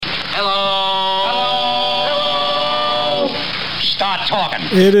start talking.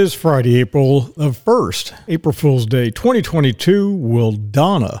 It is Friday, April the 1st, April Fool's Day 2022. Will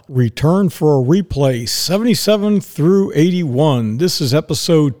Donna return for a replay 77 through 81? This is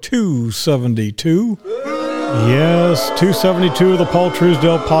episode 272. Yes, 272 of the Paul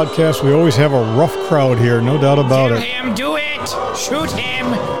Truesdale podcast. We always have a rough crowd here, no doubt about it. Kill him, do it. Shoot him.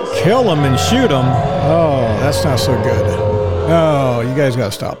 Kill him and shoot him. Oh, that's not so good. Oh, you guys got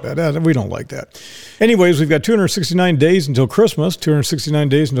to stop that. We don't like that. Anyways, we've got 269 days until Christmas,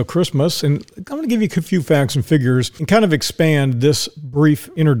 and I'm going to give you a few facts and figures and kind of expand this brief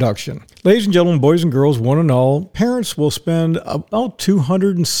introduction. Ladies and gentlemen, boys and girls, one and all, parents will spend about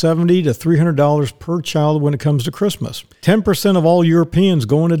 $270 to $300 per child when it comes to Christmas. 10% of all Europeans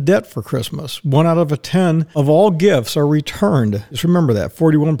go into debt for Christmas. 1 out of 10 of all gifts are returned. Just remember that.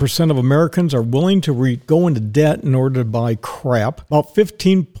 41% of Americans are willing to go into debt in order to buy crap. About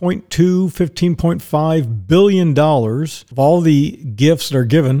 $15.5 billion of all the gifts that are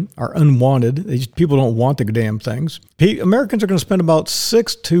given are unwanted. People don't want the damn things. Americans are going to spend about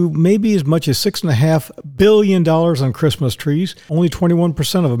 $6 to maybe as much as $6.5 billion on Christmas trees. Only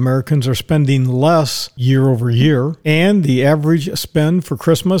 21% of Americans are spending less year over year. And the average spend for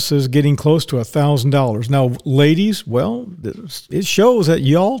Christmas is getting close to $1,000. Now, ladies, well, it shows that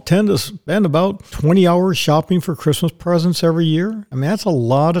y'all tend to spend about 20 hours shopping for Christmas presents every year. I mean, that's a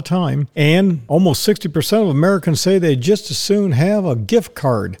lot of time. And almost 60% of Americans say they just as soon have a gift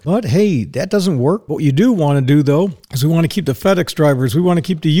card. But hey, that doesn't work. What you do want to do, though, is we want to keep the FedEx drivers, we want to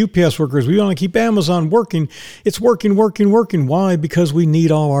keep the UPS workers, we want to keep Amazon working. It's working. Why? Because we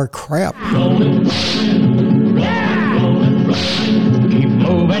need all our crap. Keep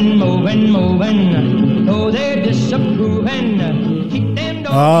moving. Oh, they're disapproving. Keep them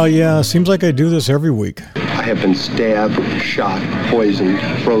Yeah, seems like I do this every week. I have been stabbed, shot, poisoned,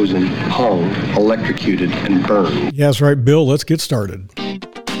 frozen, hung, electrocuted, and burned. Yeah, that's right, Bill. Let's get started.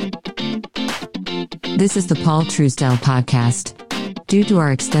 This is the Paul Truesdale podcast. Due to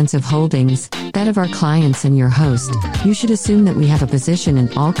our extensive holdings, that of our clients and your host, you should assume that we have a position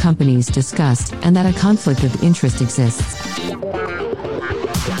in all companies discussed and that a conflict of interest exists.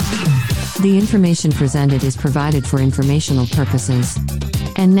 The information presented is provided for informational purposes.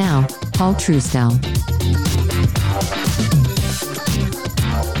 And now, Paul Truesdale.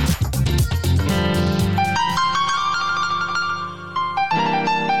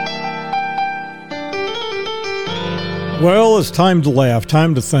 Well, it's time to laugh,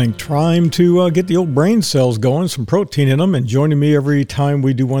 time to think, time to get the old brain cells going, some protein in them, and joining me every time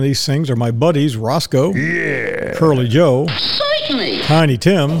we do one of these things are my buddies, Roscoe, Curly Joe, Certainly, Tiny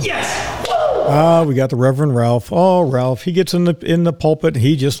Tim. Yes. We got the Reverend Ralph. Oh, Ralph, he gets in the pulpit, and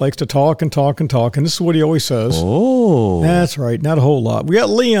he just likes to talk, and this is what he always says. Oh. That's right, not a whole lot. We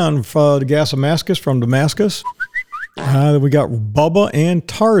got Leon the Gasamascus from Damascus. We got Bubba and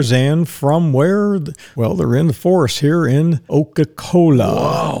Tarzan from where? Well, they're in the forest here in Oka-Cola.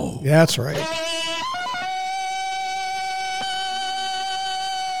 Wow. That's right.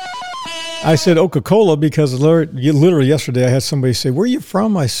 I said Oka-Cola because literally yesterday I had somebody say, "Where are you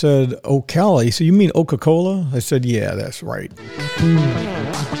from?" I said, Ocala. He said, "You mean Oka-Cola?" I said, "Yeah, that's right."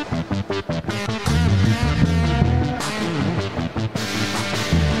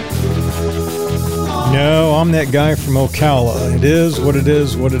 No, I'm that guy from Ocala. It is what it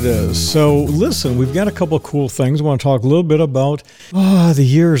is. So listen, we've got a couple of cool things. I want to talk a little bit about the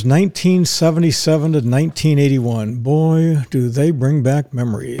years 1977 to 1981. Boy, do they bring back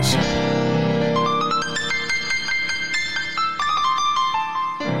memories.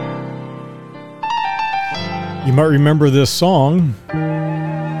 You might remember this song.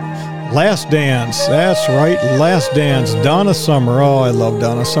 Last Dance. That's right, Last Dance. Donna Summer. Oh, I love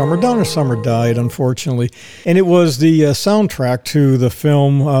Donna Summer. Donna Summer died, unfortunately. And it was the soundtrack to the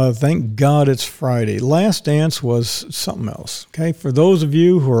film Thank God It's Friday. Last Dance was something else. Okay, for those of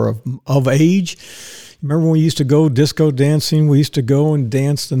you who are of age, remember when we used to go disco dancing? We used to go and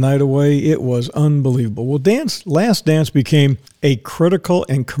dance the night away. It was unbelievable. Well, Last Dance became a critical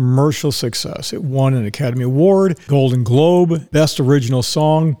and commercial success. It won an Academy Award, Golden Globe, Best Original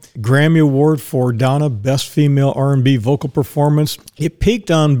Song, Grammy Award for Donna, Best Female R&B Vocal Performance. It peaked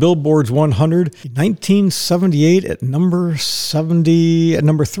on Billboard's 100 in 1978 at number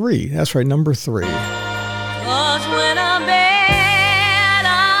 3. That's right, number 3. 'Cause when I'm bad,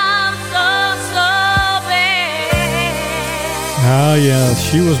 I'm so bad. Ah, yeah,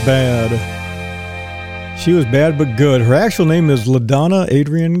 she was bad. She was bad but good. Her actual name is LaDonna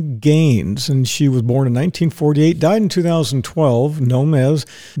Adrienne Gaines, and she was born in 1948, died in 2012, known as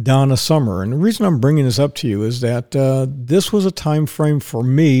Donna Summer. And the reason I'm bringing this up to you is that this was a time frame for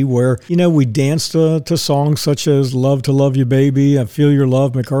me where, we danced to songs such as Love to Love You Baby, I Feel Your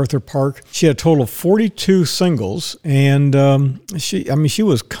Love, MacArthur Park. She had a total of 42 singles, and she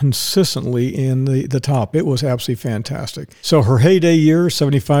was consistently in the top. It was absolutely fantastic. So her heyday years,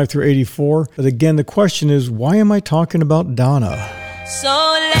 75 through 84. But again, the question is, why am I talking about Donna? So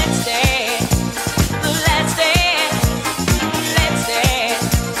let's dance, let's dance, let's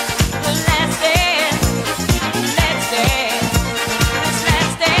dance, let's dance, let's dance,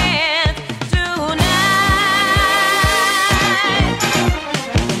 let's dance tonight.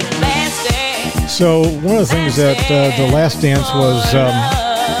 Let's dance. So one of the things that The Last Dance was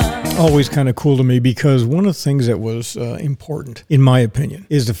always kind of cool to me, because one of the things that was important, in my opinion,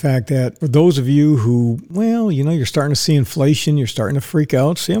 is the fact that for those of you who, you're starting to see inflation, you're starting to freak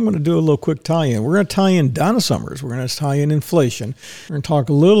out. See, I'm going to do a little quick tie-in. We're going to tie in Donna Summers. We're going to tie in inflation. We're going to talk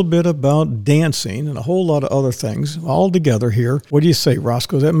a little bit about dancing and a whole lot of other things all together here. What do you say,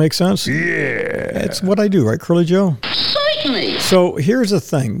 Roscoe? Does that make sense? Yeah. That's what I do, right, Curly Joe? Certainly. So here's the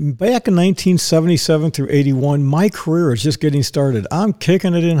thing. Back in 1977 through 81, my career is just getting started. I'm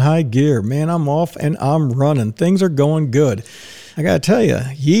kicking it in high gear. Man, I'm off and I'm running. Things are going good. I got to tell you,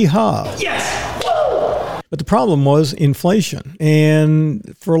 yeehaw. Yes! But the problem was inflation.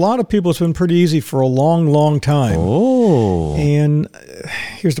 And for a lot of people, it's been pretty easy for a long, long time. Oh. And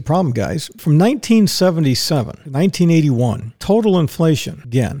here's the problem, guys. From 1977 to 1981, total inflation,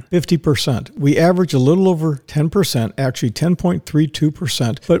 again, 50%. We average a little over 10%, actually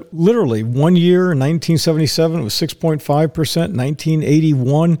 10.32%. But literally, 1 year in 1977, it was 6.5%.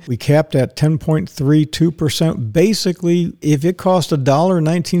 1981, we capped at 10.32%. Basically, if it cost $1 in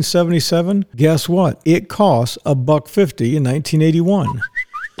 1977, guess what? It cost $1.50 in 1981.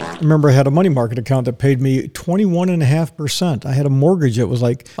 I remember I had a money market account that paid me 21.5%. I had a mortgage that was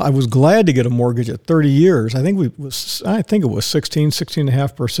I was glad to get a mortgage at 30 years. I think it was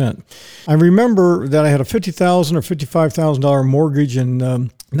 16.5%. I remember that I had a $50,000 or $55,000 mortgage in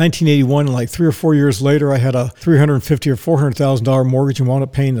 1981, and 3 or 4 years later, I had a $350,000 or $400,000 mortgage and wound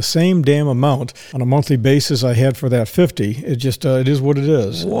up paying the same damn amount on a monthly basis I had for that 50. It just, it is what it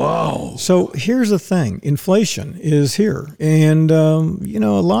is. Wow. So here's the thing. Inflation is here. And, a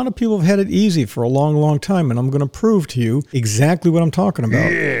lot of people have had it easy for a long, long time, and I'm going to prove to you exactly what I'm talking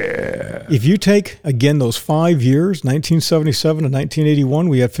about. Yeah. If you take, again, those 5 years, 1977 to 1981,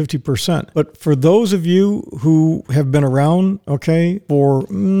 we had 50%. But for those of you who have been around, for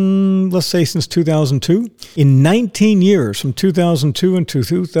let's say since 2002. In 19 years, from 2002 into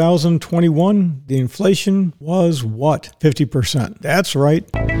 2021, the inflation was what? 50%. That's right,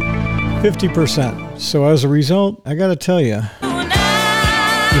 50%. So as a result, I got to tell you,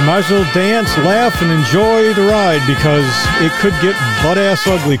 you might as well dance, laugh, and enjoy the ride, because it could get butt-ass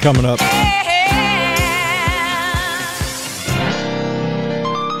ugly coming up.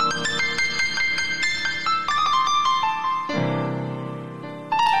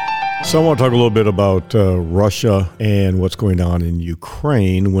 So I want to talk a little bit about Russia and what's going on in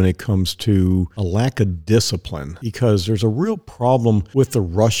Ukraine when it comes to a lack of discipline, because there's a real problem with the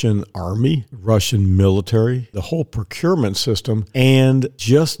Russian army, Russian military, the whole procurement system, and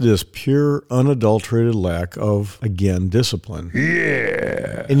just this pure, unadulterated lack of, again, discipline.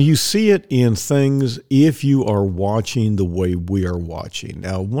 Yeah. And you see it in things if you are watching the way we are watching.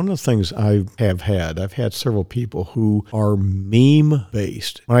 Now, one of the things I've had several people who are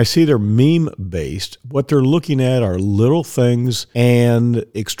meme-based. When I see they're meme-based, what they're looking at are little things and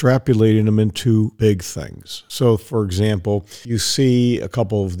extrapolating them into big things. So, for example, you see a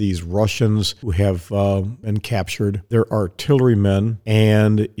couple of these Russians who have been captured. They're artillerymen,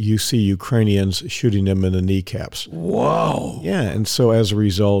 and you see Ukrainians shooting them in the kneecaps. Wow. Yeah, and so as a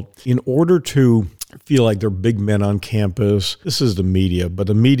result, in order to feel like they're big men on campus. This is the media, but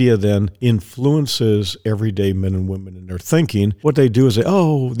the media then influences everyday men and women in their thinking. What they do is say,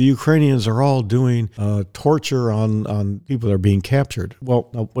 oh, the Ukrainians are all doing torture on people that are being captured. Well,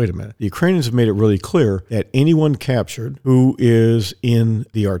 now, wait a minute. The Ukrainians have made it really clear that anyone captured who is in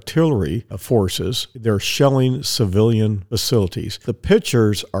the artillery forces, they're shelling civilian facilities. The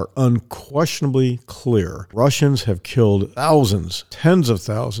pictures are unquestionably clear. Russians have killed thousands, tens of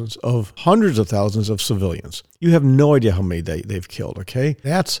thousands of hundreds of thousands of civilians. You have no idea how many they've killed, okay?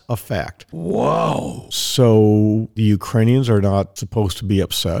 That's a fact. Whoa. So the Ukrainians are not supposed to be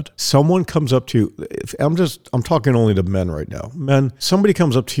upset. Someone comes up to you. I'm talking only to men right now. Men, somebody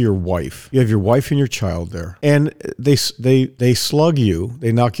comes up to your wife. You have your wife and your child there, and they slug you.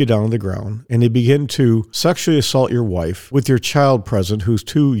 They knock you down on the ground, and they begin to sexually assault your wife with your child present, who's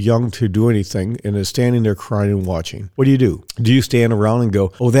too young to do anything and is standing there crying and watching. What do? Do you stand around and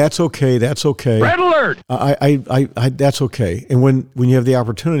go, "Oh, that's okay. That's okay. Red alert. I that's okay." And when you have the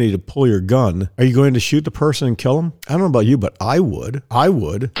opportunity to pull your gun, are you going to shoot the person and kill them? I don't know about you, but I would.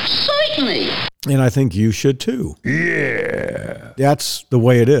 Certainly. And I think you should too. Yeah. That's the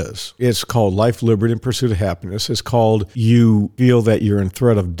way it is. It's called life, liberty, and pursuit of happiness. It's called you feel that you're in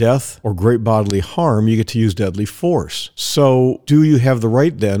threat of death or great bodily harm, you get to use deadly force. So do you have the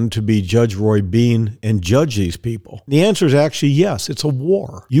right then to be Judge Roy Bean and judge these people? The answer is actually yes. It's a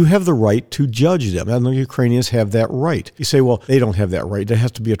war. You have the right to judge them. And the Ukrainians have that right. You say, well, they don't have that right. There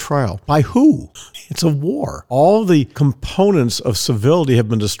has to be a trial. By who? It's a war. All the components of civility have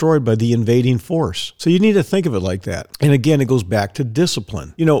been destroyed by the invading force. So you need to think of it like that. And again, it goes back to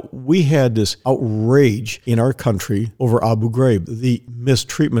discipline. You know, we had this outrage in our country over Abu Ghraib, the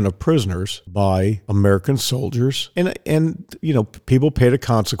mistreatment of prisoners by American soldiers. And you know, people paid a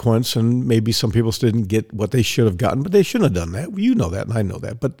consequence, and maybe some people didn't get what they should have gotten, but they shouldn't have done that. You know that, and I know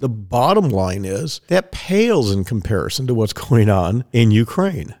that. But the bottom line is that pales in comparison to what's going on in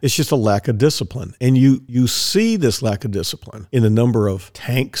Ukraine. It's just a lack of discipline. And you see this lack of discipline in the number of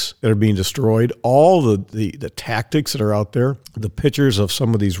tanks that are being destroyed, all the tactics that are out there, the pictures of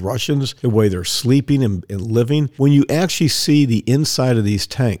some of these Russians, the way they're sleeping and living. When you actually see the inside of these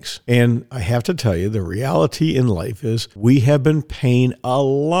tanks, and I have to tell you, the reality in life is we have been paying a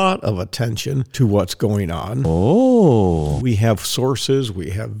lot of attention to what's going on. Oh. We have sources,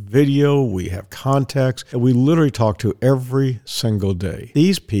 we have video, we have contacts, and we literally talk to every single day.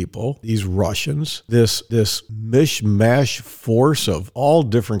 These people, these Russians, this mishmash force of all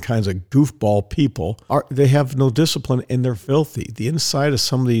different kinds of goofball people, they have no discipline and they're filthy. The inside of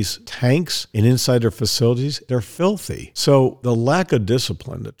some of these tanks and inside their facilities, they're filthy. So the lack of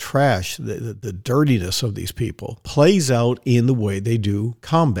discipline, the trash, the dirtiness of these people plays out in the way they do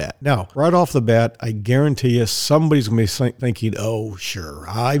combat. Now, right off the bat, I guarantee you somebody's going to be thinking, oh, sure,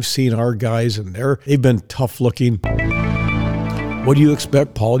 I've seen our guys and they've been tough looking. What do you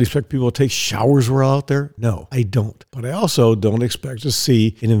expect, Paul? Do you expect people to take showers while out there? No, I don't. But I also don't expect to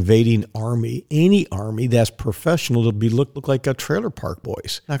see an invading army, any army that's professional, to look like a trailer park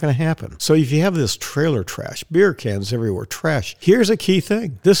boys. Not going to happen. So if you have this trailer trash, beer cans everywhere, trash, here's a key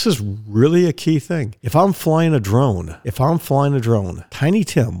thing. This is really a key thing. If I'm flying a drone, Tiny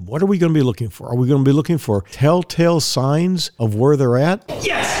Tim, what are we going to be looking for? Are we going to be looking for telltale signs of where they're at?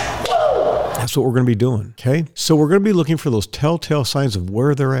 Yes! That's what we're going to be doing, okay? So we're going to be looking for those telltale signs of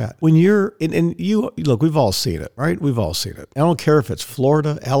where they're at. When you're, and you, look, we've all seen it, right? We've all seen it. I don't care if it's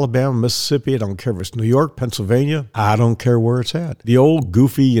Florida, Alabama, Mississippi. I don't care if it's New York, Pennsylvania. I don't care where it's at. The old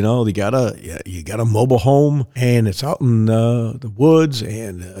goofy, you got a mobile home, and it's out in the woods,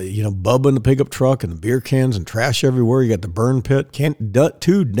 and, Bubba in the pickup truck, and the beer cans and trash everywhere. You got the burn pit.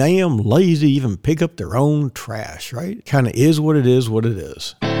 Too damn lazy to even pick up their own trash, right? Kind of is what it is, what it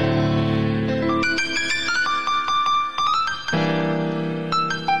is.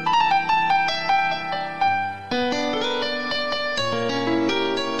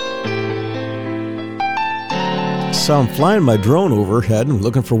 So I'm flying my drone overhead and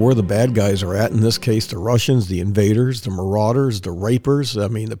looking for where the bad guys are at. In this case, the Russians, the invaders, the marauders, the rapers. I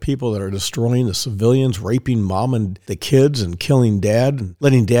mean, the people that are destroying the civilians, raping mom and the kids and killing dad and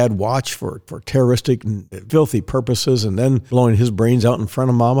letting dad watch for terroristic and filthy purposes and then blowing his brains out in front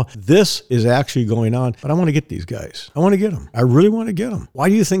of mama. This is actually going on, but I want to get these guys. I want to get them. I really want to get them. Why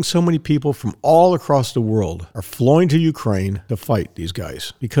do you think so many people from all across the world are flowing to Ukraine to fight these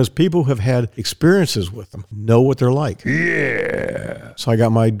guys? Because people who have had experiences with them know what they're like. Yeah. So I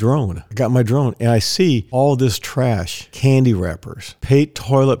got my drone. And I see all this trash, candy wrappers,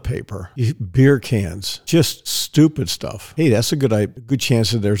 toilet paper, beer cans, just stupid stuff. Hey, that's a good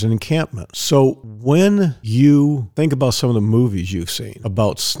chance that there's an encampment. So when you think about some of the movies you've seen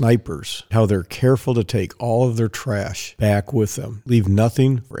about snipers, how they're careful to take all of their trash back with them, leave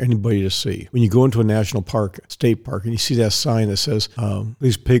nothing for anybody to see. When you go into a national park, state park, and you see that sign that says,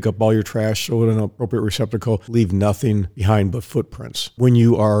 please pick up all your trash, throw it in an appropriate receptacle, leave nothing behind but footprints. When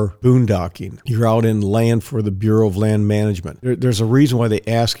you are boondocking, you're out in land for the Bureau of Land Management. There's a reason why they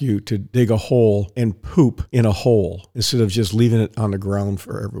ask you to dig a hole and poop in a hole instead of just leaving it on the ground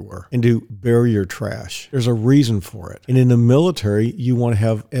for everywhere, and to bury your trash. There's a reason for it. And in the military, you want to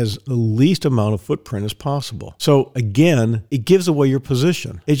have as the least amount of footprint as possible. So again, it gives away your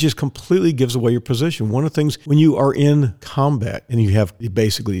position. It just completely gives away your position. One of the things when you are in combat and you have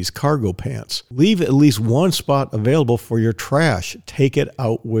basically these cargo pants, leave at least one spot available for your trash. Take it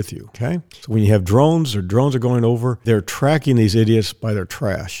out with you, okay? So when you have drones or drones are going over, they're tracking these idiots by their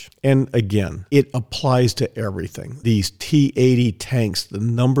trash. And again, it applies to everything. These T-80 tanks, the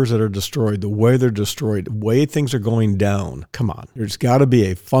numbers that are destroyed, the way they're destroyed, the way things are going down. Come on. There's got to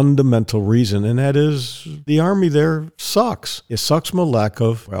be a fundamental reason, and that is the Army there sucks. It sucks from a lack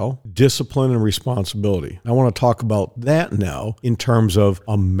of, discipline and responsibility. I want to talk about that now in terms of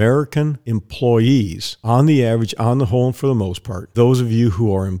American employees, on the average, on the whole, and for the most part. Those of you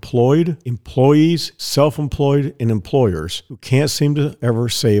who are employed, employees, self-employed, and employers who can't seem to ever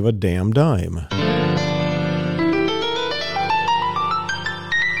save a damn dime.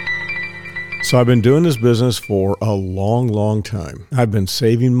 So I've been doing this business for a long, long time. I've been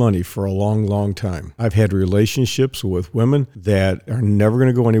saving money for a long, long time. I've had relationships with women that are never going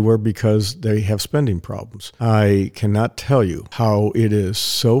to go anywhere because they have spending problems. I cannot tell you how it is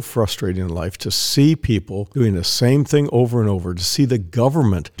so frustrating in life to see people doing the same thing over and over, to see the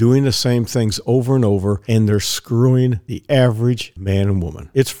government doing the same things over and over, and they're screwing the average man and woman.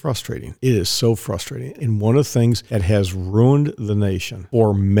 It's frustrating. It is so frustrating. And one of the things that has ruined the nation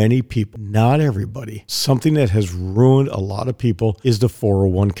for many people, not everybody, something that has ruined a lot of people is the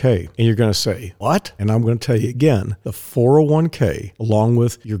 401k. And you're going to say, what? And I'm going to tell you again, the 401k, along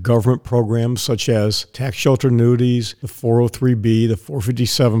with your government programs such as tax shelter annuities, the 403b, the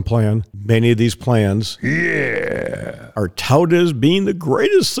 457 plan, many of these plans are touted as being the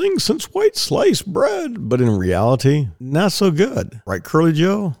greatest thing since white sliced bread. But in reality, not so good. Right, Curly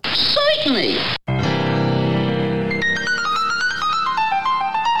Joe? Certainly.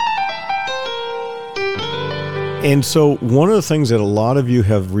 And so one of the things that a lot of you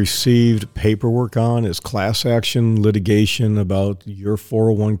have received paperwork on is class action litigation about your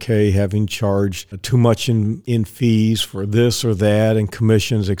 401k having charged too much in fees for this or that and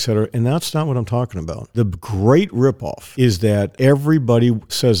commissions, etc. And that's not what I'm talking about. The great ripoff is that everybody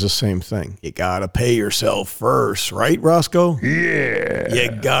says the same thing. You got to pay yourself first, right, Roscoe? Yeah. You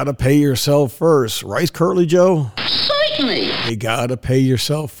got to pay yourself first. Right, Curly Joe? Certainly. You got to pay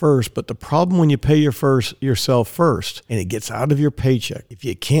yourself first. But the problem when you pay yourself first and it gets out of your paycheck, if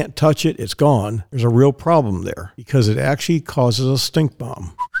you can't touch it, it's gone. There's a real problem there because it actually causes a stink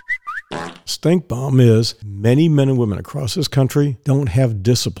bomb. Stink bomb is many men and women across this country don't have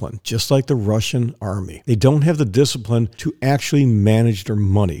discipline, just like the Russian army. They don't have the discipline to actually manage their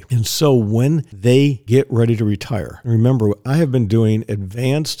money. And so when they get ready to retire, remember, I have been doing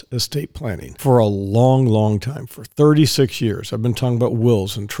advanced estate planning for a long, long time. For 36 years, I've been talking about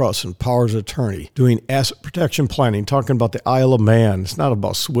wills and trusts and powers of attorney, doing asset protection planning, talking about the Isle of Man. It's not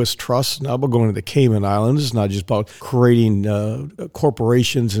about Swiss trusts. It's not about going to the Cayman Islands. It's not just about creating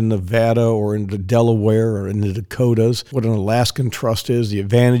corporations in Nevada or in the Delaware or in the Dakotas, what an Alaskan trust is, the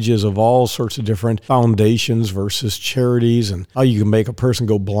advantages of all sorts of different foundations versus charities, and how you can make a person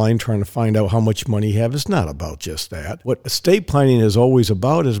go blind trying to find out how much money you have. It's not about just that. What estate planning is always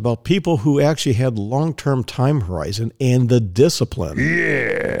about is about people who actually had long-term time horizon and the discipline.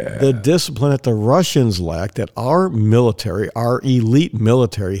 Yeah. The discipline that the Russians lack, that our military, our elite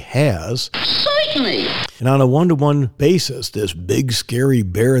military has. Certainly. And on a one-to-one basis, this big scary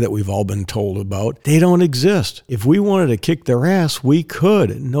bear that we've all been told about, they don't exist. If we wanted to kick their ass, we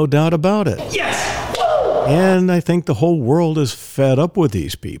could, no doubt about it. Yes! And I think the whole world is fed up with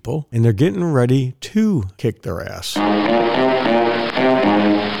these people, and they're getting ready to kick their ass.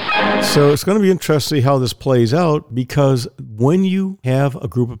 So it's going to be interesting to see how this plays out, because when you have a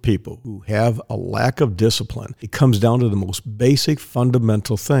group of people who have a lack of discipline, it comes down to the most basic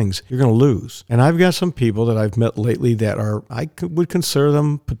fundamental things. You're going to lose. And I've got some people that I've met lately that would consider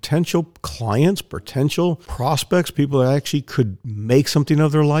them potential clients, potential prospects, people that actually could make something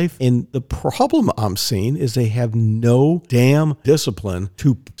of their life. And the problem I'm seeing is they have no damn discipline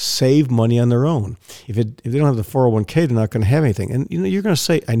to save money on their own. If they don't have the 401k, they're not going to have anything. And you're going to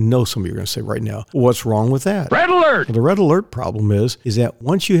say, I know some of you are going to say right now, what's wrong with that? Red alert! Well, the red alert problem is that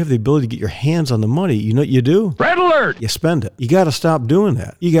once you have the ability to get your hands on the money, you know what you do? Red alert! You spend it. You got to stop doing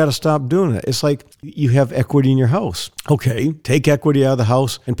that. It's like you have equity in your house. Okay, take equity out of the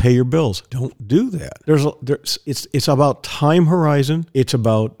house and pay your bills. Don't do that. It's about time horizon. It's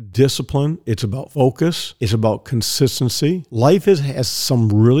about discipline. It's about focus. It's about consistency. Life has some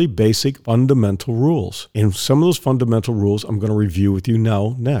really basic fundamental rules. And some of those fundamental rules I'm going to review with you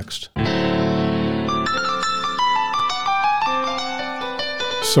now next.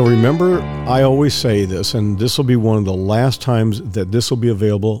 So remember, I always say this, and this will be one of the last times that this will be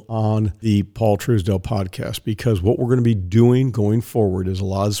available on the Paul Truesdell podcast, because what we're going to be doing going forward is a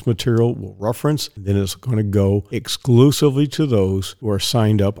lot of this material we'll reference, and then it's going to go exclusively to those who are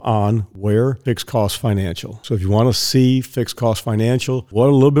signed up on where Fixed Cost Financial. So if you want to see Fixed Cost Financial, a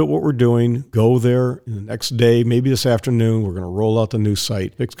little bit what we're doing, go there in the next day, maybe this afternoon. We're going to roll out the new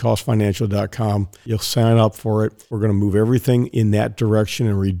site, fixedcostfinancial.com. You'll sign up for it. We're going to move everything in that direction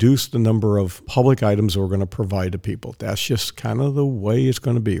and reduce the number of public items we're going to provide to people. That's just kind of the way it's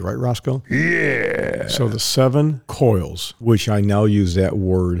going to be, right, Roscoe? Yeah. So the 7 coils, which I now use that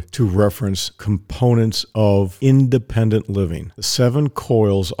word to reference components of independent living. The 7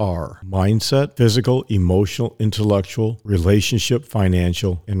 coils are mindset, physical, emotional, intellectual, relationship,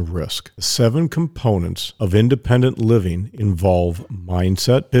 financial, and risk. The 7 components of independent living involve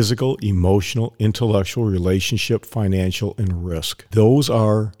mindset, physical, emotional, intellectual, relationship, financial, and risk. Those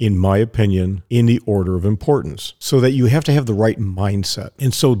are, in my opinion, in the order of importance, so that you have to have the right mindset.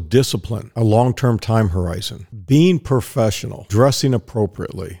 And so discipline, a long-term time horizon, being professional, dressing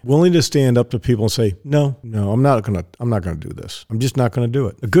appropriately, willing to stand up to people and say, no, I'm not going to do this. I'm just not going to do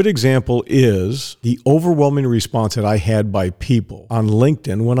it. A good example is the overwhelming response that I had by people on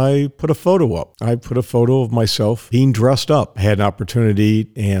LinkedIn when I put a photo up. I put a photo of myself being dressed up. I had an opportunity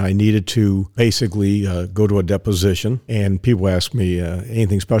and I needed to basically go to a deposition, and people asked me,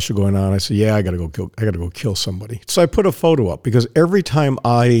 anything special going on? I said, yeah, I got to go kill somebody. So I put a photo up because every time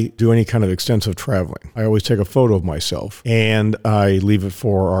I do any kind of extensive traveling, I always take a photo of myself and I leave it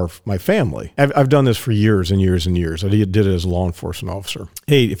for my family. I've done this for years and years and years. I did it as a law enforcement officer.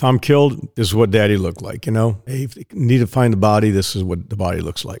 Hey, if I'm killed, this is what daddy looked like, you know? Hey, if you need to find the body, this is what the body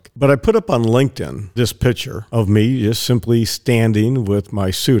looks like. But I put up on LinkedIn this picture of me just simply standing with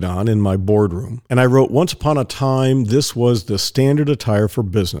my suit on in my boardroom. And I wrote, once upon a time, this was the standard attire for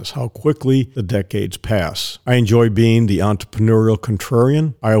business, how quickly the decades pass. I enjoy being the entrepreneurial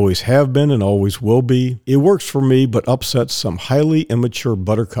contrarian. I always have been and always will be. It works for me, but upsets some highly immature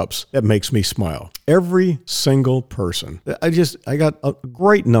buttercups that makes me smile. Every single person. I got a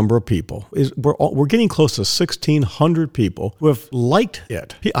great number of people. We're getting close to 1,600 people who have liked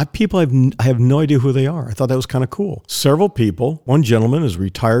it. People I have no idea who they are. I thought that was kind of cool. Several people. One gentleman is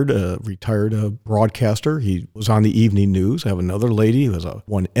retired broadcaster. He was on the evening news. I have another lady who has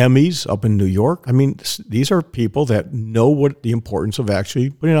won Emmys up in New York. I mean, these are people that know what the importance of actually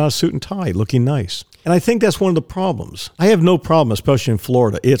putting on a suit and tie, looking nice. And I think that's one of the problems. I have no problem, especially in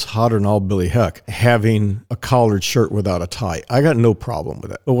Florida. It's hotter than all Billy Heck, having a collared shirt without a tie. I got no problem with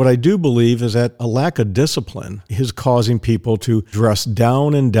that. But what I do believe is that a lack of discipline is causing people to dress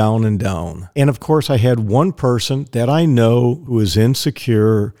down and down and down. And of course, I had one person that I know who is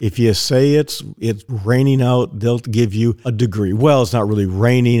insecure. If you say it's raining out, they'll give you a degree. Well, it's not really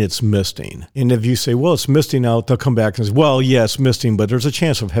raining, it's misting. And if you say, well, it's misting out, they'll come back and say, well, yeah, it's misting, but there's a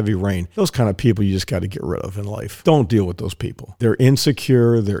chance of heavy rain. Those kind of people you just got to get rid of in life. Don't deal with those people. They're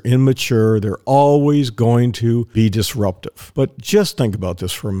insecure, they're immature, they're always going to be disruptive. But just think about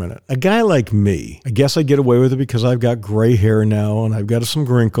this for a minute. A guy like me, I guess I get away with it because I've got gray hair now and I've got some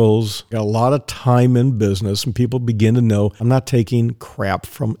wrinkles, got a lot of time in business, and people begin to know I'm not taking crap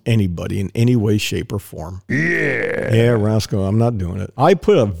from anybody in any way, shape, or form. Yeah, Roscoe, I'm not doing it. I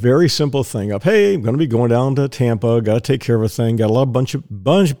put a very simple thing up. Hey, I'm going to be going down to Tampa, got to take care of a thing, got a bunch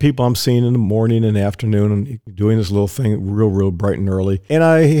of people I'm seeing in the morning and afternoon, and doing this little thing real bright and early. And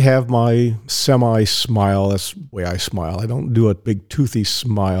I have my semi-smile. That's the way I smile. I don't do a big toothy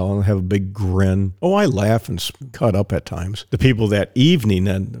smile. I don't have a big grin. Oh, I laugh and cut up at times. The people that evening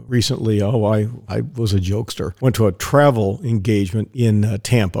and recently, I was a jokester. Went to a travel engagement in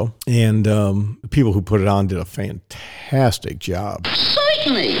Tampa, and the people who put it on did a fantastic job.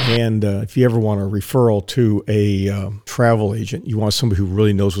 Certainly. And if you ever want a referral to a travel agent, you want somebody who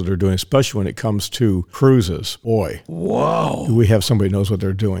really knows what they're doing, especially when it comes to cruises. Boy, whoa, do we have somebody who knows what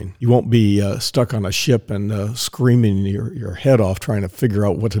they're doing. You won't be stuck on a ship and screaming your head off trying to figure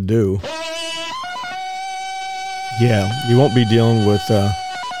out what to do. Yeah, you won't be dealing with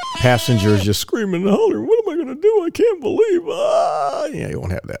passengers just screaming and hollering, what am I going to do? I can't believe. Yeah, you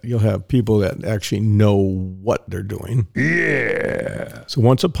won't have that. You'll have people that actually know what they're doing. Yeah. So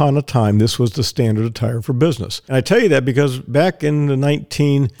once upon a time, this was the standard attire for business. And I tell you that because back in the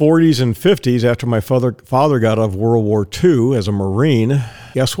 1940s and 50s, after my father got out of World War II as a Marine,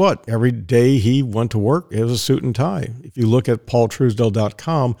 guess what? Every day he went to work, it was a suit and tie. If you look at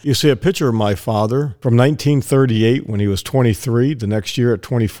paultruesdell.com, you see a picture of my father from 1938 when he was 23. The next year at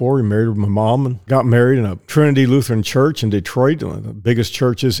 24, he married my mom and got married in a Trinity Lutheran Church in Detroit, one of the biggest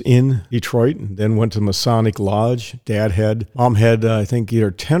churches in Detroit, and then went to Masonic Lodge. Mom had, I think,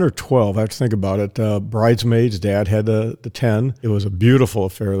 either 10 or 12. I have to think about it. Bridesmaids, Dad had the 10. It was a beautiful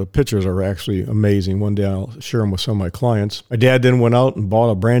affair. The pictures are actually amazing. One day I'll share them with some of my clients. My dad then went out and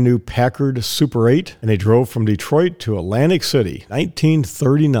bought a brand new Packard Super 8, and they drove from Detroit to Atlantic City,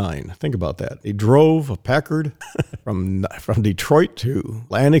 1939. Think about that. They drove a Packard from Detroit to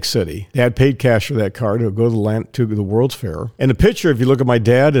Atlantic City. Dad paid cash for that car to go to the World's Fair. And the picture, if you look at my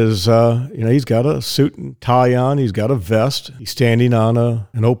dad, is he's got a suit and tie on. He's got a vest. He's standing on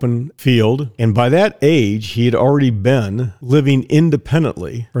an open field. And by that age, he had already been living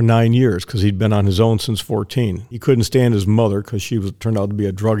independently for 9 years because he'd been on his own since 14. He couldn't stand his mother because she turned out to be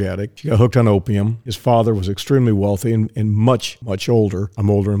a drug addict. She got hooked on opium. His father was extremely wealthy and much, much older. I'm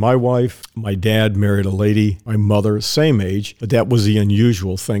older than my wife. My dad married a lady, my mother, same age, but that was the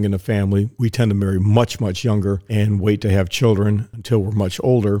unusual thing in the family. We tend to marry much, much younger and wait to have children until we're much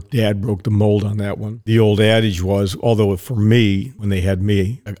older. Dad broke the mold on that one. The old adage was, although for me, when they had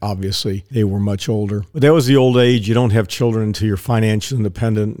me, obviously, they were much older. But that was the old age. You don't have children until you're financially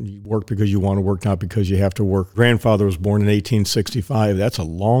independent. You work because you want to work, not because you have to work. Grandfather was born in 1865. That's a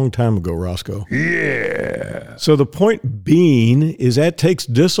long time ago, Roscoe. Yeah. So the point being is that takes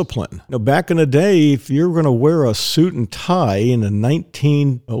discipline. Now, back in the day, if you're going to wear a suit and tie in the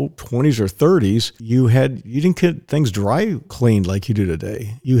 1920s or 30s, you didn't get things dry cleaned like you do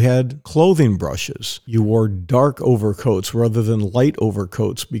today. You had clothing brushes. You wore dark overcoats rather than light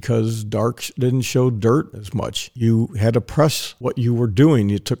overcoats because dark didn't show dirt as much. You had to press what you were doing.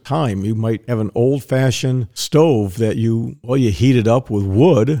 You took time. You might have an old-fashioned stove that you heated up with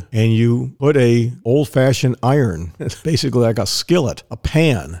wood and you put a old-fashioned iron. It's basically like a skillet, a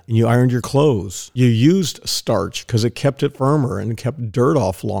pan, and you ironed your clothes. You used starch because it kept it firmer and kept dirt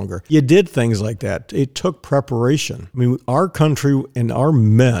off longer. You did things like that. It took preparation. I mean, our country and our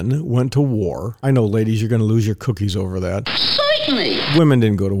men went to war. I know, ladies, you're going to lose your cookies over that. Certainly. Women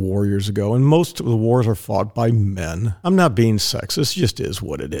didn't go to war years ago, and most of the wars are fought by men. I'm not being sexist. It just is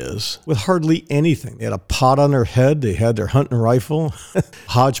what it is. With hardly anything. They had a pot on their head. They had their hunting rifle,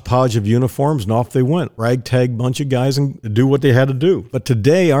 hodgepodge of uniforms, and off they went. Ragtag bunch of guys and do what they had to do. But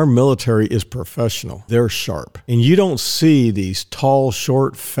today, our military is professional. They're sharp. And you don't see these tall,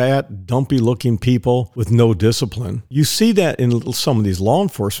 short, fat, dumpy-looking people with no discipline. You see that in some of these law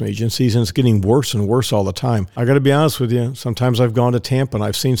enforcement agencies, and it's getting worse and worse all the time. I got to be honest with you. Sometimes I've gone to Tampa, and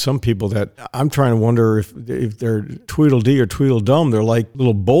I've seen some people that I'm trying to wonder if they're Tweedledee or Tweedledum. They're like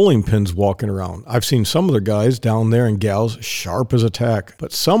little bowling pins walking around. I've seen some of the guys down there and gals sharp as a tack.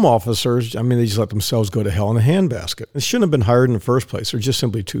 But some officers, they just let themselves go to hell in a handbasket. They shouldn't have been hired in the first place. They're just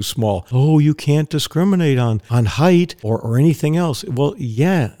simply too small. Oh, you can't discriminate on height or anything else. Well,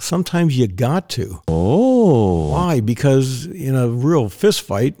 yeah, sometimes you got to. Oh. Why? Because in a real fist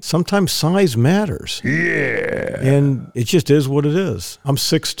fight, sometimes size matters. Yeah. And it just is what it is. I'm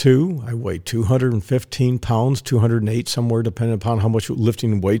 6'2". I weigh 215 pounds, 208 somewhere, depending upon how much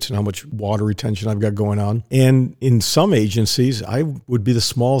lifting weights and how much water retention I've got going on. And in some agencies, I would be the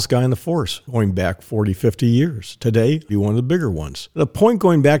smallest guy in the force going back 40, 50 years. Today, be one of the bigger ones. The point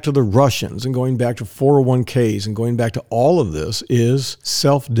going back to the Russians and going back to 401ks and going back to all of this is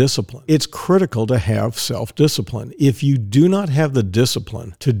self-discipline. It's critical to have self-discipline. If you do not have the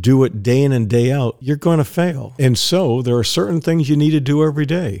discipline to do it day in and day out, you're going to fail. And so there are certain things you need to do every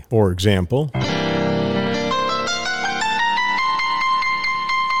day. For example,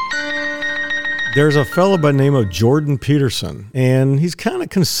 there's a fellow by the name of Jordan Peterson, and he's kind of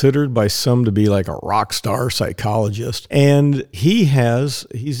considered by some to be like a rock star psychologist. And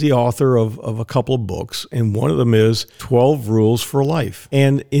he's the author of a couple of books, and one of them is 12 Rules for Life.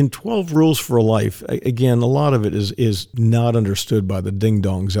 And in 12 Rules for Life, again, a lot of it is not understood by the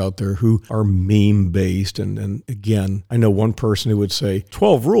ding-dongs out there who are meme-based. And again, I know one person who would say,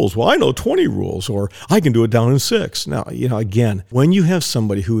 12 rules, well, I know 20 rules, or I can do it down in 6. Now, again, when you have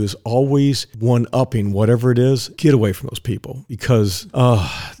somebody who is always one-upping whatever it is, get away from those people because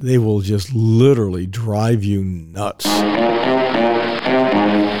they will just literally drive you nuts.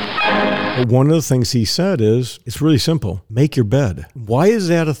 But one of the things he said is, it's really simple. Make your bed. Why is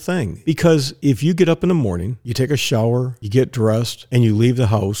that a thing? Because if you get up in the morning, you take a shower, you get dressed, and you leave the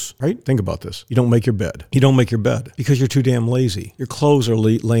house, right? Think about this. You don't make your bed. You don't make your bed because you're too damn lazy. Your clothes are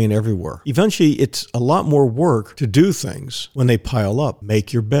laying everywhere. Eventually, it's a lot more work to do things when they pile up.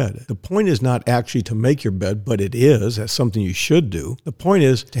 Make your bed. The point is not actually to make your bed, but it is. That's something you should do. The point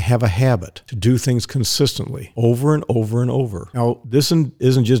is to have a habit, to do things consistently, over and over and over. Now, this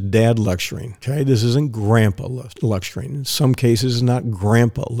isn't just dad lecturing, okay? This isn't grandpa lecturing. In some cases, it's not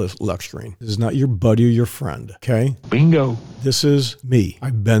grandpa lecturing. This is not your buddy or your friend, okay? Bingo. This is me.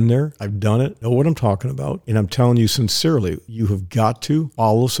 I've been there. I've done it. Know what I'm talking about. And I'm telling you sincerely, you have got to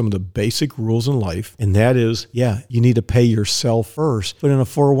follow some of the basic rules in life. And that is, yeah, you need to pay yourself first. But in a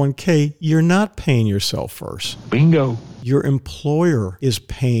 401k, you're not paying yourself first. Bingo. Your employer is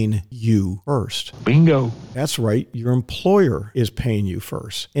paying you first. Bingo. That's right. Your employer is paying you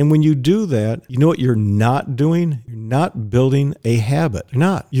first. And when you do that, you know what you're not doing? You're not building a habit. You're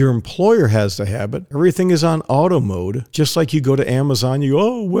not. Your employer has the habit. Everything is on auto mode. Just like you go to Amazon, you go,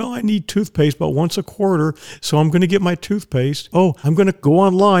 oh, well, I need toothpaste about once a quarter, so I'm going to get my toothpaste. Oh, I'm going to go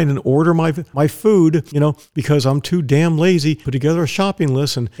online and order my food, because I'm too damn lazy. Put together a shopping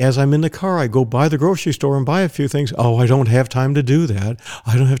list, and as I'm in the car, I go by the grocery store and buy a few things. Oh, I don't have time to do that.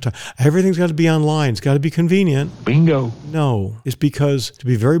 I don't have time. Everything's got to be online. It's got to be convenient. Bingo. No, it's because, to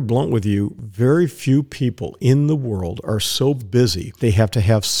be very blunt with you, very few people in the world are so busy they have to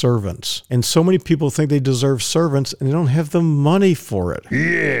have servants. And so many people think they deserve servants and they don't have the money for it.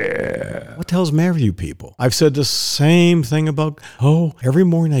 Yeah. What the hell's the matter with you people? I've said the same thing about, every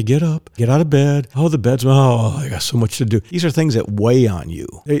morning I get up, get out of bed. The bed's, I got so much to do. These are things that weigh on you.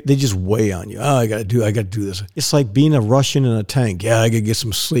 They just weigh on you. I got to do this. It's like being a Russian in a tank. Yeah, I got to get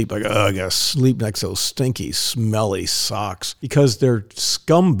some sleep. I got to sleep next to those stinky, smelly socks because they're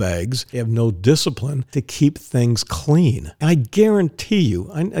scumbags. They have no discipline to keep things clean. And I guarantee you,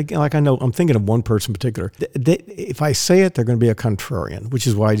 I'm thinking of one person in particular. If I say it, they're going to be a contrarian, which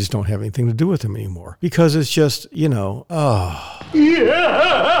is why I just don't have anything to do with them anymore. Because it's just, Yeah.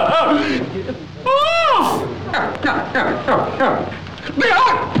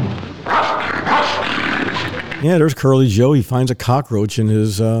 Yeah, there's Curly Joe. He finds a cockroach in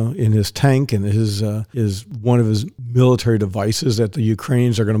his tank, and his one of his military devices that the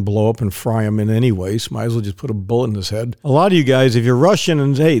Ukrainians are going to blow up and fry him in anyways. Might as well just put a bullet in his head. A lot of you guys, if you're Russian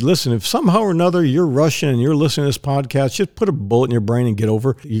and hey, listen, if somehow or another you're Russian and you're listening to this podcast, just put a bullet in your brain and get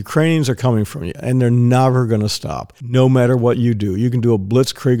over. The Ukrainians are coming from you, and they're never going to stop, no matter what you do. You can do a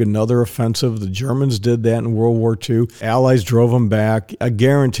blitzkrieg, another offensive. The Germans did that in World War II. Allies drove them back. I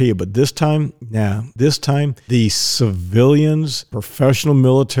guarantee you. But this time, the civilians, professional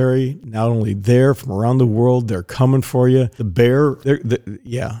military, not only there from around the world, they're coming for you. The bear,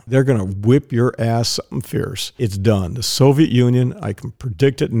 they're going to whip your ass something fierce. It's done. The Soviet Union, I can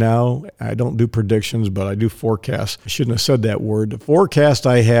predict it now. I don't do predictions, but I do forecasts. I shouldn't have said that word. The forecast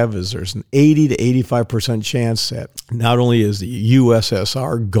I have is there's an 80 to 85% chance that not only is the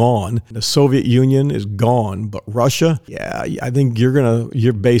USSR gone, the Soviet Union is gone, but Russia, I think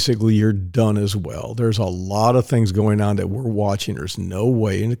you're done as well. There's a lot of things going on that we're watching. There's no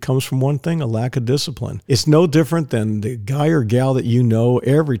way. And it comes from one thing, a lack of discipline. It's no different than the guy or gal that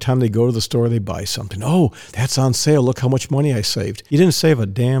every time they go to the store, they buy something. Oh, that's on sale. Look how much money I saved. You didn't save a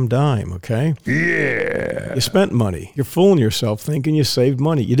damn dime, okay? Yeah. You spent money. You're fooling yourself thinking you saved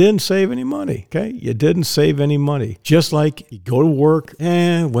money. You didn't save any money, okay? You didn't save any money. Just like you go to work,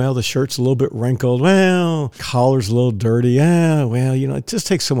 the shirt's a little bit wrinkled. Collar's a little dirty. It just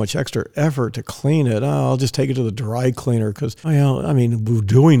takes so much extra effort to clean it. I'll just take it to the dry cleaner because,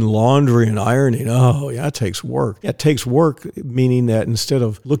 doing laundry and ironing, it takes work. It takes work, meaning that instead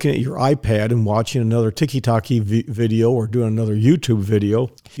of looking at your iPad and watching another Tiki-Taki video or doing another YouTube video,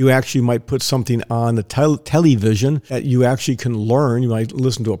 you actually might put something on the television that you actually can learn. You might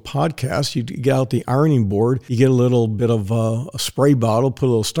listen to a podcast. You get out the ironing board, you get a little bit of a spray bottle, put a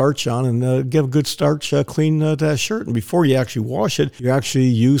little starch on, and give a good starch, clean that shirt. And before you actually wash it, you actually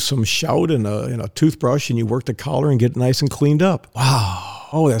use some shout and a toothbrush, and you work the collar and get it nice and cleaned up. Wow.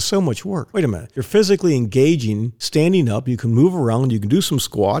 Oh, that's so much work. Wait a minute. You're physically engaging, standing up. You can move around. You can do some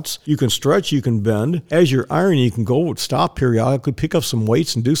squats. You can stretch. You can bend. As you're ironing, you can go stop periodically, pick up some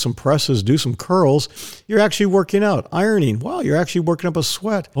weights and do some presses, do some curls. You're actually working out. Ironing. Wow, you're actually working up a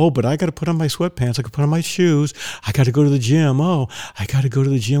sweat. Oh, but I got to put on my sweatpants. I got to put on my shoes. I got to go to the gym. Oh, I got to go to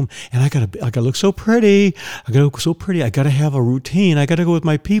the gym. And I got to look so pretty. I got to look so pretty. I got to have a routine. I got to go with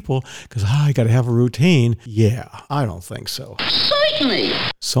my people because I got to have a routine. Yeah, I don't think so. Certainly.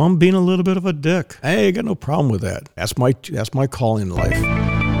 So I'm being a little bit of a dick. Hey, I got no problem with that. That's my calling in life.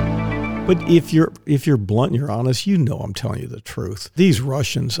 But if you're blunt and you're honest, you know I'm telling you the truth. These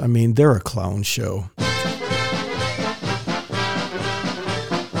Russians, I mean, they're a clown show.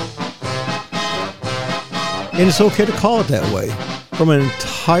 And it's okay to call it that way. From an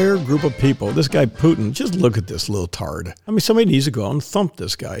entire group of people, this guy Putin, just look at this little tard. I mean, somebody needs to go out and thump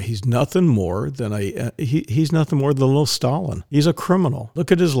this guy. He's nothing more than he's nothing more than a little Stalin. He's a criminal.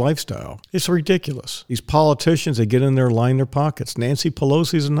 Look at his lifestyle. It's ridiculous. These politicians, they get in there, line their pockets. Nancy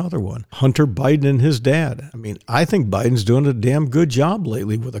Pelosi's another one. Hunter Biden and his dad. I mean, I think Biden's doing a damn good job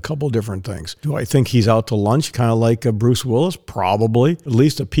lately with a couple different things. Do I think he's out to lunch, kind of like Bruce Willis? Probably. At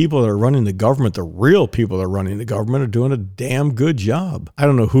least the people that are running the government, the real people that are running the government, are doing a damn good job. I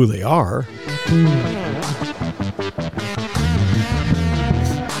don't know who they are.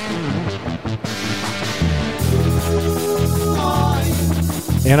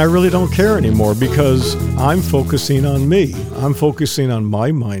 And I really don't care anymore because I'm focusing on me. I'm focusing on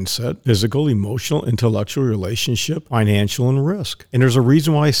my mindset, physical, emotional, intellectual, relationship, financial, and risk. And there's a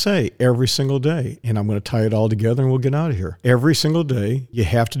reason why I say every single day, and I'm going to tie it all together and we'll get out of here. Every single day, you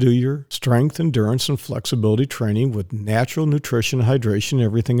have to do your strength, endurance, and flexibility training with natural nutrition, hydration,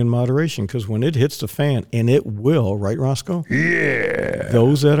 everything in moderation. Because when it hits the fan, and it will, right, Roscoe? Yeah.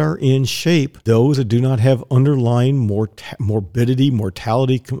 Those that are in shape, those that do not have underlying morbidity,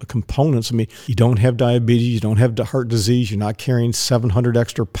 mortality components. I mean, you don't have diabetes, you don't have heart disease, you're not carrying 700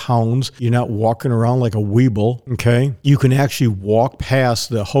 extra pounds, you're not walking around like a weeble, okay? You can actually walk past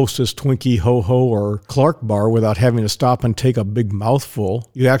the Hostess, Twinkie, Ho-Ho, or Clark bar without having to stop and take a big mouthful.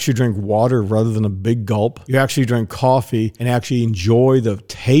 You actually drink water rather than a big gulp. You actually drink coffee and actually enjoy the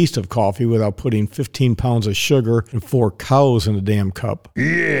taste of coffee without putting 15 pounds of sugar and 4 cows in a damn cup.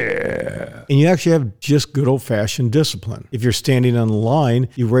 Yeah. And you actually have just good old-fashioned discipline. If you're standing on the line,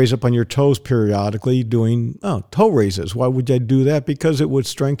 you raise up on your toes periodically doing toe raises. Why would I do that? Because it would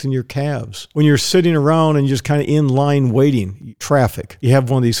strengthen your calves. When you're sitting around and just kind of in line waiting, traffic, you have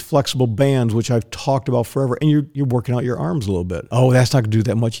one of these flexible bands, which I've talked about forever, and you're working out your arms a little bit. Oh, that's not going to do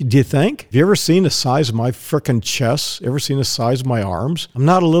that much. Do you think? Have you ever seen the size of my frickin' chest? Ever seen the size of my arms? I'm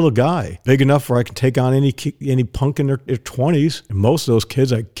not a little guy. Big enough where I can take on any punk in their 20s. And most of those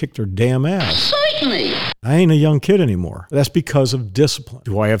kids, I kick their damn ass. Certainly. I ain't a young kid anymore. That's because of discipline.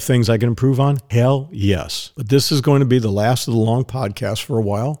 Do I have things I can improve on? Hell yes. But this is going to be the last of the long podcast for a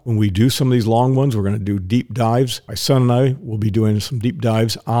while. When we do some of these long ones, we're going to do deep dives. My son and I will be doing some deep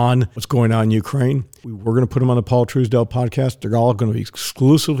dives on what's going on in Ukraine. We're going to put them on the Paul Truesdale podcast. They're all going to be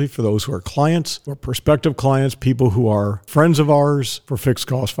exclusively for those who are clients or prospective clients, people who are friends of ours for Fixed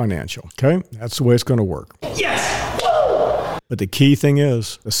Cost Financial. Okay? That's the way it's going to work. Yes! But the key thing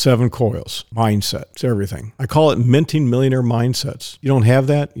is the 7 coils, mindset. It's everything. I call it minting millionaire mindsets. You don't have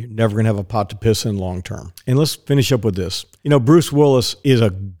that, you're never going to have a pot to piss in long term. And let's finish up with this. You know, Bruce Willis is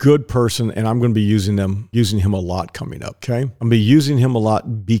a good person, and I'm going to be using him a lot coming up, okay? I'm going to be using him a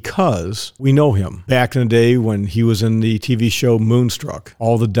lot because we know him. Back in the day when he was in the TV show Moonstruck,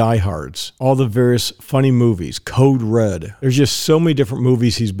 all the Die Hards, all the various funny movies, Code Red. There's just so many different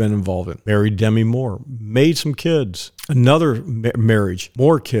movies he's been involved in. Married Demi Moore, made some kids. Another marriage,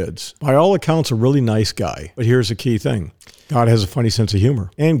 more kids. By all accounts, a really nice guy. But here's the key thing. God has a funny sense of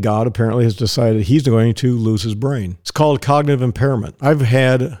humor. And God apparently has decided he's going to lose his brain. It's called cognitive impairment. I've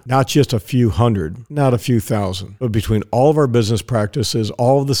had not just a few hundred, not a few thousand, but between all of our business practices,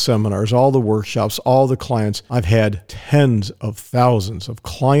 all of the seminars, all the workshops, all the clients, I've had tens of thousands of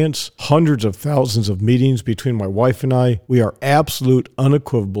clients, hundreds of thousands of meetings between my wife and I. We are absolute,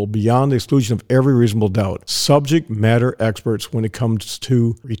 unequivocal, beyond the exclusion of every reasonable doubt, subject matter experts when it comes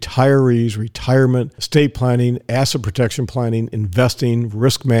to retirees, retirement, estate planning, asset protection planning, investing,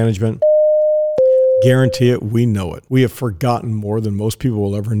 risk management. Guarantee it, we know it. We have forgotten more than most people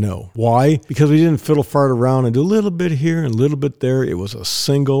will ever know. Why? Because we didn't fiddle fart around and do a little bit here and a little bit there. It was a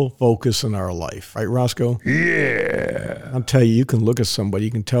single focus in our life. Right, Roscoe? Yeah. I'll tell you, you can look at somebody,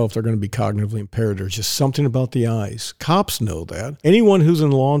 you can tell if they're going to be cognitively impaired. There's just something about the eyes. Cops know that. Anyone who's in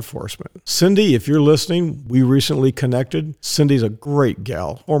law enforcement. Cindy, if you're listening, we recently connected. Cindy's a great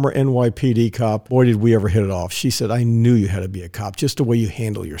gal, former NYPD cop. Boy, did we ever hit it off. She said, I knew you had to be a cop, just the way you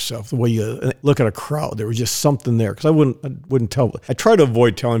handle yourself, the way you look at a crowd. There was just something there because I wouldn't tell. I try to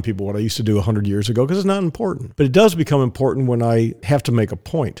avoid telling people what I used to do 100 years ago because it's not important. But it does become important when I have to make a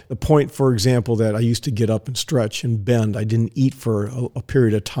point. The point, for example, that I used to get up and stretch and bend. I didn't eat for a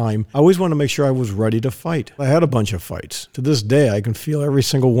period of time. I always want to make sure I was ready to fight. I had a bunch of fights. To this day, I can feel every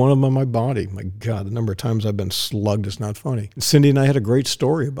single one of them on my body. My God, the number of times I've been slugged is not funny. And Cindy and I had a great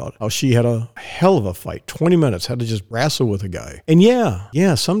story about how she had a hell of a fight. 20 minutes, had to just wrestle with a guy. And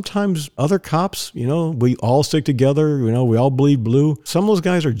yeah, sometimes other cops, we all stick together, we all bleed blue. Some of those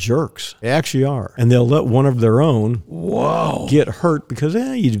guys are jerks. They actually are. And they'll let one of their own get hurt because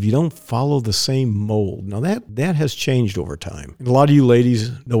if you don't follow the same mold. Now that has changed over time. And a lot of you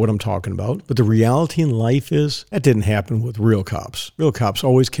ladies know what I'm talking about. But the reality in life is that didn't happen with real cops. Real cops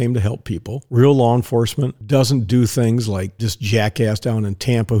always came to help people. Real law enforcement doesn't do things like this jackass down in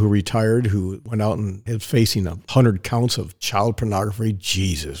Tampa who retired, who went out and is facing 100 counts of child pornography.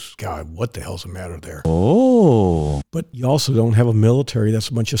 Jesus, God, what the hell's the matter there? Oh. But you also don't have a military that's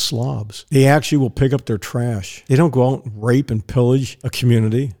a bunch of slobs. They actually will pick up their trash. They don't go out and rape and pillage a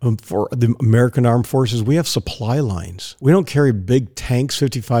community. For the American Armed Forces, we have supply lines. We don't carry big tanks,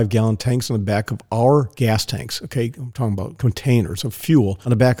 55-gallon tanks on the back of our gas tanks. Okay, I'm talking about containers of fuel on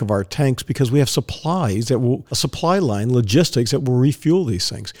the back of our tanks because we have supplies a supply line, logistics that will refuel these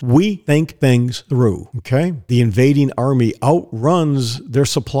things. We think things through, okay? The invading army outruns their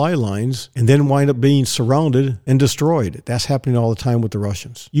supply lines and then wind up being surrounded and destroyed. That's happening all the time with the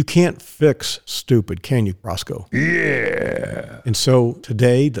Russians. You can't fix stupid, can you, Roscoe? Yeah. And so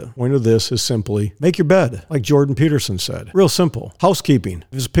today, the point of this is simply make your bed, like Jordan Peterson said. Real simple. Housekeeping.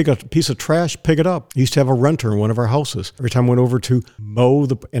 If it's pick up a piece of trash, pick it up. I used to have a renter in one of our houses. Every time I went over to mow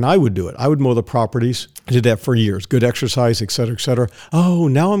and I would do it. I would mow the properties. I did that for years. Good exercise, et cetera, et cetera. Oh,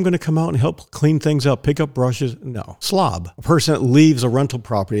 now I'm going to come out and help clean things up, pick up brushes. No. Slob. A person that leaves a rental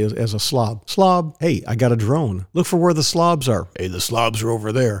property as a slob. Slob. Hey, I got a drone. Look for where the slobs are. Hey, the slobs are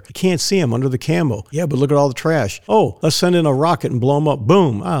over there. You can't see them under the camo. Yeah, but look at all the trash. Oh, let's send in a rocket and blow them up.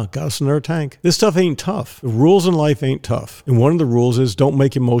 Boom. Got us another tank. This stuff ain't tough. The rules in life ain't tough. And one of the rules is don't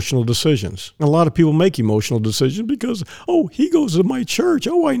make emotional decisions. And a lot of people make emotional decisions because, he goes to my church.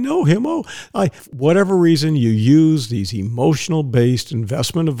 I know him. Whatever reason you use these emotional-based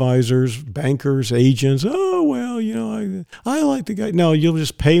investment advisors, bankers, agents. I like the guy. No, you'll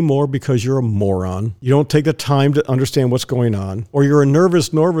just pay more because you're a moron. You don't take the time to understand what's going on. Or you're a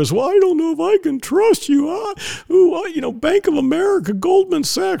nervous. Well, I don't know if I can trust you. Bank of America, Goldman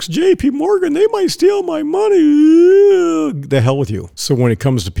Sachs, JP Morgan, they might steal my money. The hell with you. So when it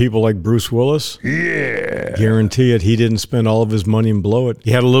comes to people like Bruce Willis, guarantee it, he didn't spend all of his money and blow it.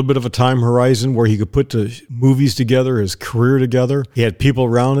 He had a little bit of a time horizon where he could put the movies together, his career together. He had people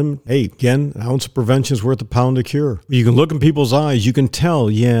around him. Hey, again, an ounce of prevention is worth a pound of cure. You can look in people's eyes. You can tell,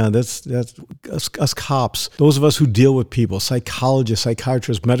 that's us cops. Those of us who deal with people, psychologists,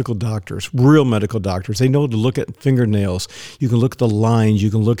 psychiatrists, medical doctors, real medical doctors. They know to look at fingernails. You can look at the lines.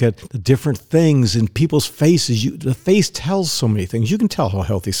 You can look at the different things in people's faces. The face tells so many things. You can tell how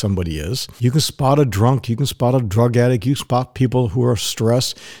healthy somebody is. You can spot a drunk. You can spot a drug addict. You spot people who are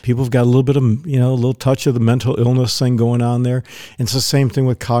stressed. People have got a little bit of, a little touch of the mental illness thing going on there. And it's the same thing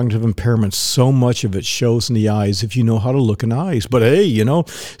with cognitive impairment. So much of it shows in the eyes if you know how to look in the eyes. But hey,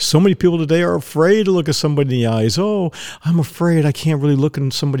 so many people today are afraid to look at somebody in the eyes. Oh, I'm afraid I can't really look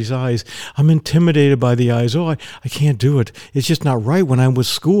in somebody's eyes. I'm intimidated by the eyes. Oh, I can't do it. It's just not right. When I was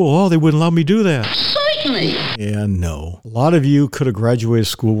school, they wouldn't let me do that. Certainly. Yeah, no. A lot of you could have graduated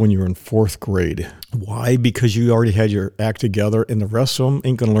school when you were in 4th grade. Why? Because you already had your act together, and the rest of them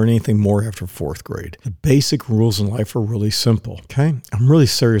ain't going to learn anything more after 4th grade. The basic rules in life are really simple, okay? I'm really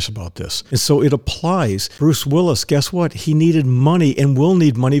serious about this. And so it applies. Bruce Willis, guess what? He needed money and will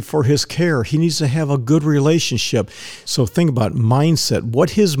need money for his care. He needs to have a good relationship. So think about mindset.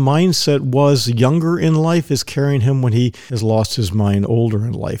 What his mindset was younger in life is carrying him when he has lost his mind older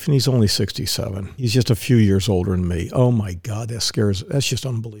in life. And he's only 67. He's just a few years older than me. Oh my God, that's just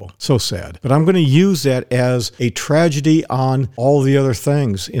unbelievable. So sad. But I'm going to use that as a tragedy on all the other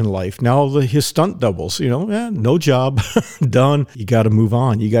things in life. Now his stunt doubles, no job, done. You got to move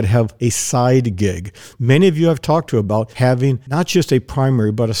on. You got to have a side gig. Many of you I've talked to about having not just a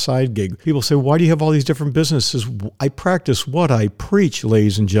primary, but a side gig. People say, why do you have all these different businesses? I practice what I preach,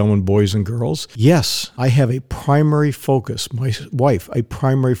 ladies and gentlemen, boys and girls. Yes, I have a primary focus. My wife, a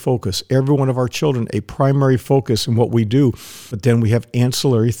primary focus. Every one of our children, a primary focus in what we do. But then we have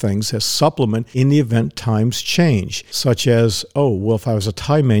ancillary things that supplement in the event times change, such as, if I was a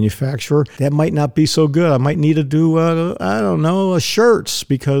tie manufacturer, that might not be so good. I might need to do, shirts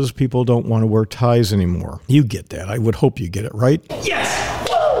because people don't want to wear ties anymore. You get that. I would hope you get it, right? Yes!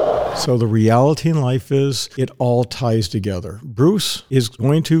 So the reality in life is it all ties together. Bruce is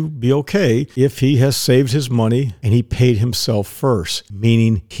going to be okay if he has saved his money and he paid himself first,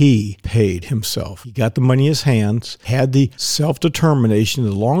 meaning he paid himself. He got the money in his hands, had the self-determination,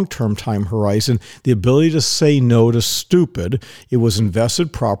 the long-term time horizon, the ability to say no to stupid. It was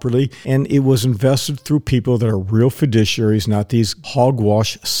invested properly, and it was invested through people that are real fiduciaries, not these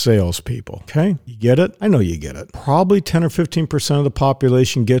hogwash salespeople. Okay? You get it? I know you get it. Probably 10 or 15% of the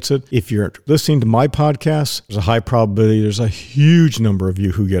population gets it. If you're listening to my podcast, there's a high probability there's a huge number of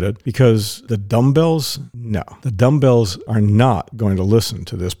you who get it, because the dumbbells, no. The dumbbells are not going to listen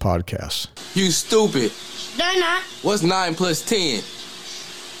to this podcast. You stupid. They're not. What's 9 plus 10?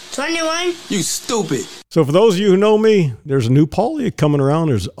 21. You stupid. So for those of you who know me, there's a new Paulie coming around.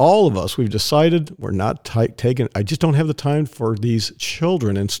 There's all of us. We've decided we're not taking, I just don't have the time for these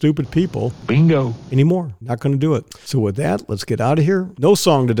children and stupid people. Bingo. Anymore. Not going to do it. So with that, let's get out of here. No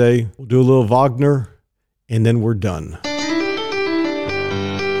song today. We'll do a little Wagner, and then we're done.